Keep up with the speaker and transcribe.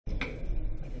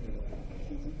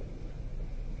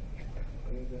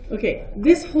Okay,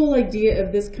 this whole idea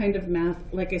of this kind of math,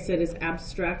 like I said, is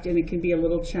abstract and it can be a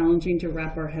little challenging to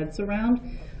wrap our heads around.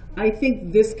 I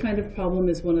think this kind of problem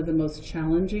is one of the most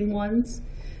challenging ones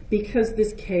because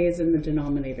this k is in the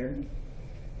denominator.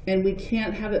 And we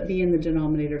can't have it be in the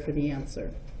denominator for the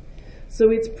answer. So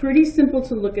it's pretty simple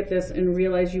to look at this and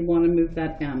realize you want to move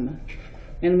that m.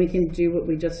 And we can do what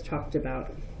we just talked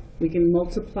about. We can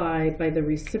multiply by the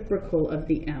reciprocal of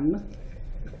the m.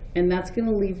 And that's going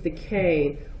to leave the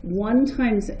k. 1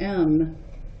 times m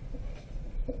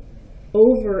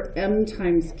over m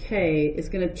times k is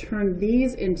going to turn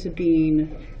these into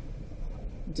being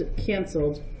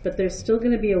canceled, but there's still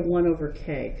going to be a 1 over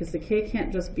k, because the k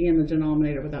can't just be in the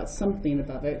denominator without something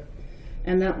above it.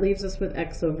 And that leaves us with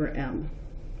x over m.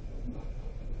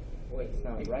 Wait, it's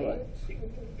not right.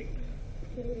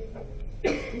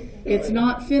 It's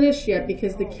not finished yet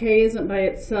because the k isn't by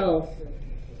itself.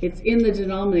 It's in the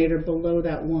denominator below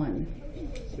that 1.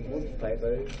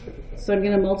 So I'm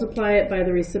going to multiply it by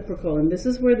the reciprocal. And this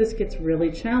is where this gets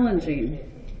really challenging.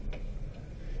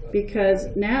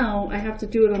 Because now I have to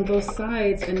do it on both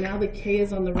sides, and now the k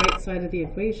is on the right side of the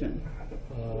equation.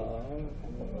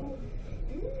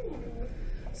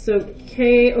 So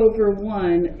k over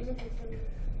 1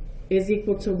 is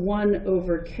equal to 1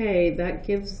 over k. That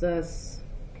gives us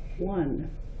 1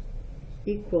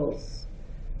 equals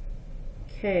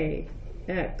k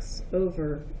x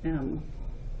over m.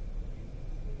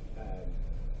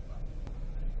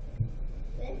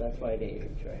 That's why I didn't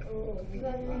even try.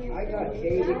 I got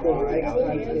k equals x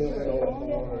times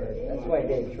so hard. That's why I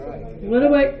didn't try. What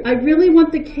do I really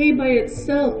want the k by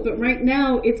itself, but right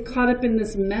now it's caught up in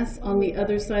this mess on the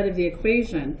other side of the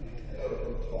equation.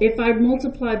 If I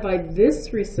multiply by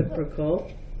this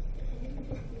reciprocal,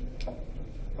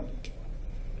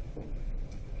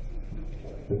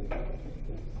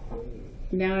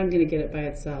 now I'm going to get it by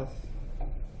itself.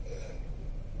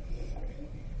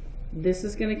 This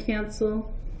is going to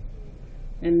cancel,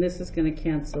 and this is going to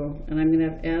cancel, and I'm going to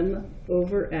have m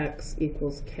over x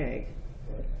equals k.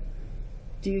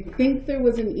 Do you think there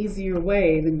was an easier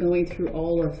way than going through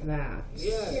all of that?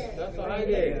 Yes, that's what I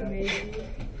did.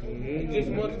 You just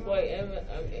multiply m,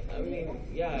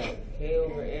 k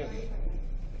over m.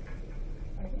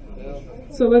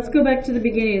 So let's go back to the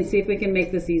beginning and see if we can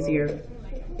make this easier.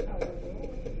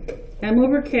 M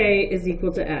over k is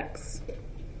equal to x.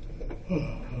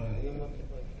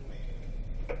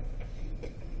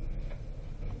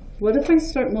 What if I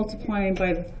start multiplying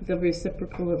by the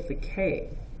reciprocal of the k?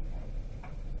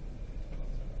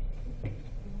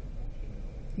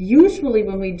 Usually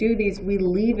when we do these, we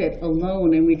leave it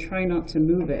alone and we try not to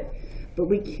move it. But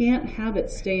we can't have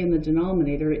it stay in the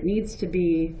denominator. It needs to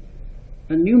be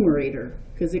a numerator,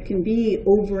 because it can be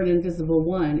over an invisible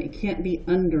 1. It can't be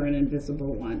under an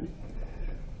invisible 1.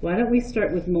 Why don't we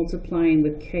start with multiplying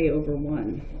with k over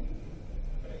 1?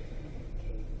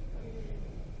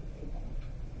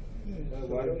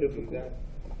 Why don't you do that?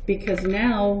 Because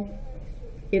now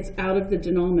it's out of the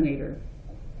denominator.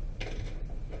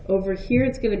 Over here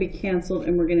it's going to be canceled,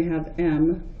 and we're going to have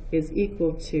m is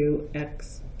equal to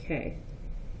xk.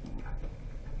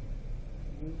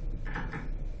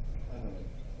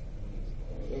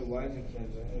 Why is it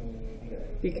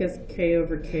canceled? Because k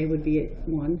over k would be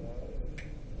 1.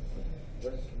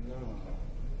 No.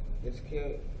 It's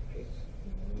k. It's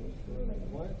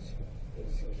what?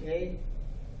 It's k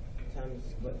times.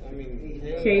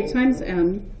 K times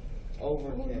m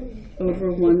over k.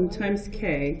 over 1 times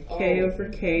k. K over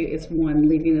k is 1,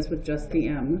 leaving us with just the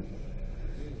m.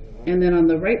 And then on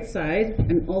the right side,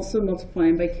 I'm also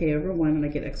multiplying by k over 1, and I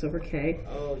get x over k.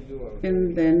 Oh, you are.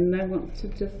 And then I want to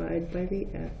divide by the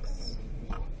x.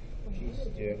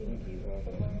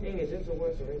 Dang it, this is the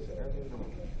worst eraser ever.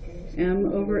 M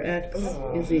over x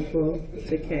is equal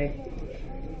to k.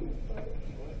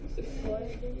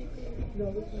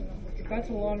 That's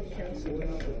a lot of canceling.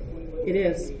 It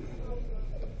is.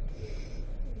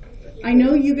 I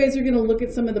know you guys are going to look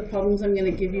at some of the problems I'm going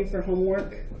to give you for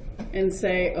homework and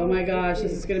say, oh my gosh,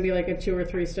 this is going to be like a 2 or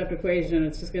 3 step equation.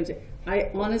 It's just going to take.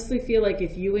 I honestly feel like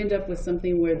if you end up with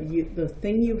something where the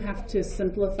thing you have to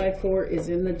simplify for is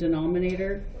in the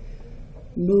denominator,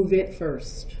 move it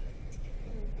first.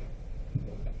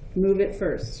 Move it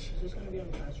first. Is this going to be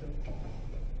on the classroom?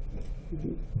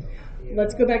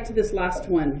 Let's go back to this last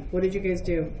one. What did you guys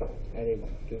do? I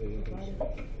didn't do it.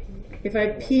 If I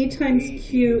have p times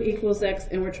q equals x,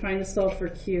 and we're trying to solve for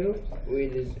q, We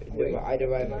just I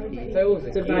divide by p.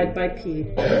 divide by p.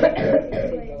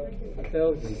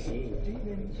 G.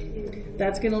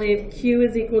 That's going to leave q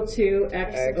is equal to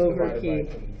x over p.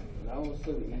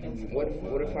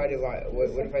 What if I divide?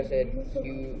 What if I said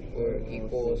q or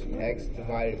equals x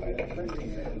divided by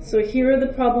y? So here are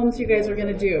the problems you guys are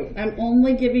going to do. I'm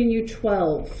only giving you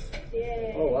 12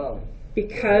 Oh wow.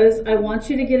 because I want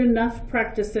you to get enough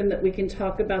practice in that we can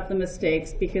talk about the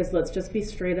mistakes, because let's just be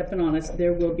straight up and honest,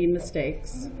 there will be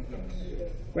mistakes,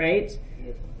 right?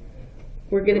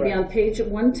 We're going to be on page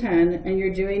 110 and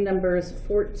you're doing numbers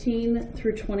 14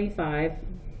 through 25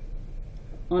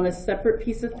 on a separate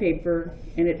piece of paper,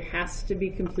 and it has to be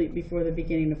complete before the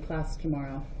beginning of class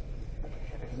tomorrow.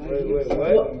 Wait, what?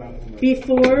 Well,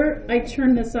 before I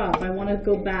turn this off, I want to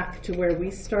go back to where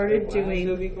we started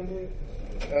doing.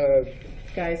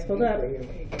 Guys, hold up.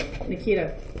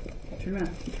 Nikita, turn around.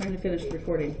 I'm trying to finish the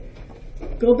recording.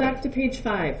 Go back to page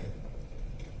 5.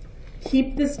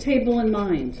 Keep this table in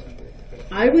mind.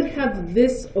 I would have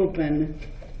this open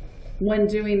when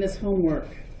doing this homework,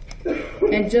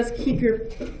 and just keep your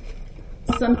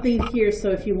something here so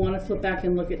if you want to flip back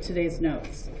and look at today's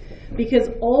notes. Because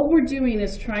all we're doing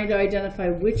is trying to identify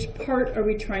which part are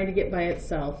we trying to get by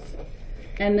itself.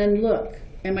 And then look,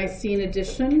 am I seeing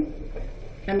addition?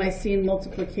 Am I seeing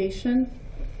multiplication?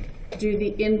 Do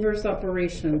the inverse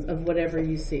operations of whatever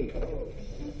you see.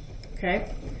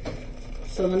 Okay?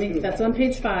 So that's on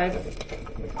page 5.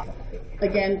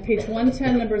 Again, page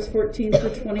 110, numbers 14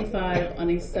 through 25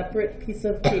 on a separate piece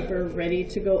of paper ready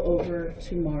to go over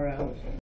tomorrow.